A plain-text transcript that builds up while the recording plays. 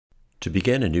To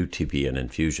begin a new TPN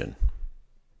infusion,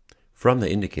 from the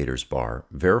indicators bar,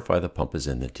 verify the pump is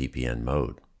in the TPN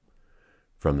mode.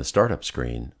 From the startup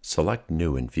screen, select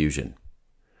New Infusion.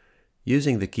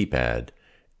 Using the keypad,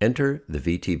 enter the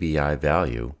VTBI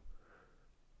value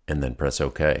and then press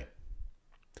OK.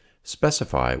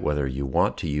 Specify whether you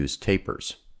want to use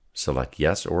tapers. Select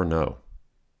Yes or No.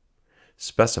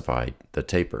 Specify the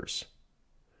tapers.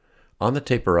 On the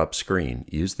Taper Up screen,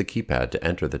 use the keypad to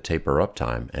enter the taper up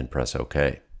time and press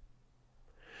OK.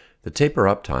 The taper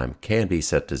up time can be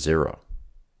set to 0.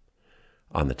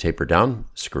 On the Taper Down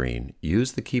screen,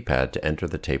 use the keypad to enter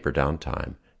the taper down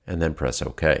time and then press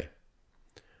OK.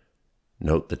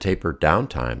 Note the taper down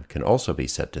time can also be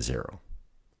set to 0.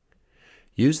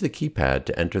 Use the keypad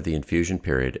to enter the infusion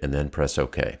period and then press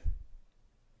OK.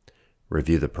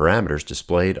 Review the parameters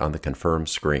displayed on the Confirm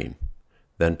screen,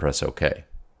 then press OK.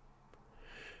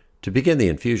 To begin the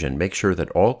infusion, make sure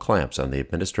that all clamps on the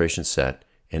administration set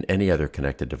and any other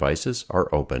connected devices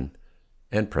are open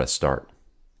and press Start.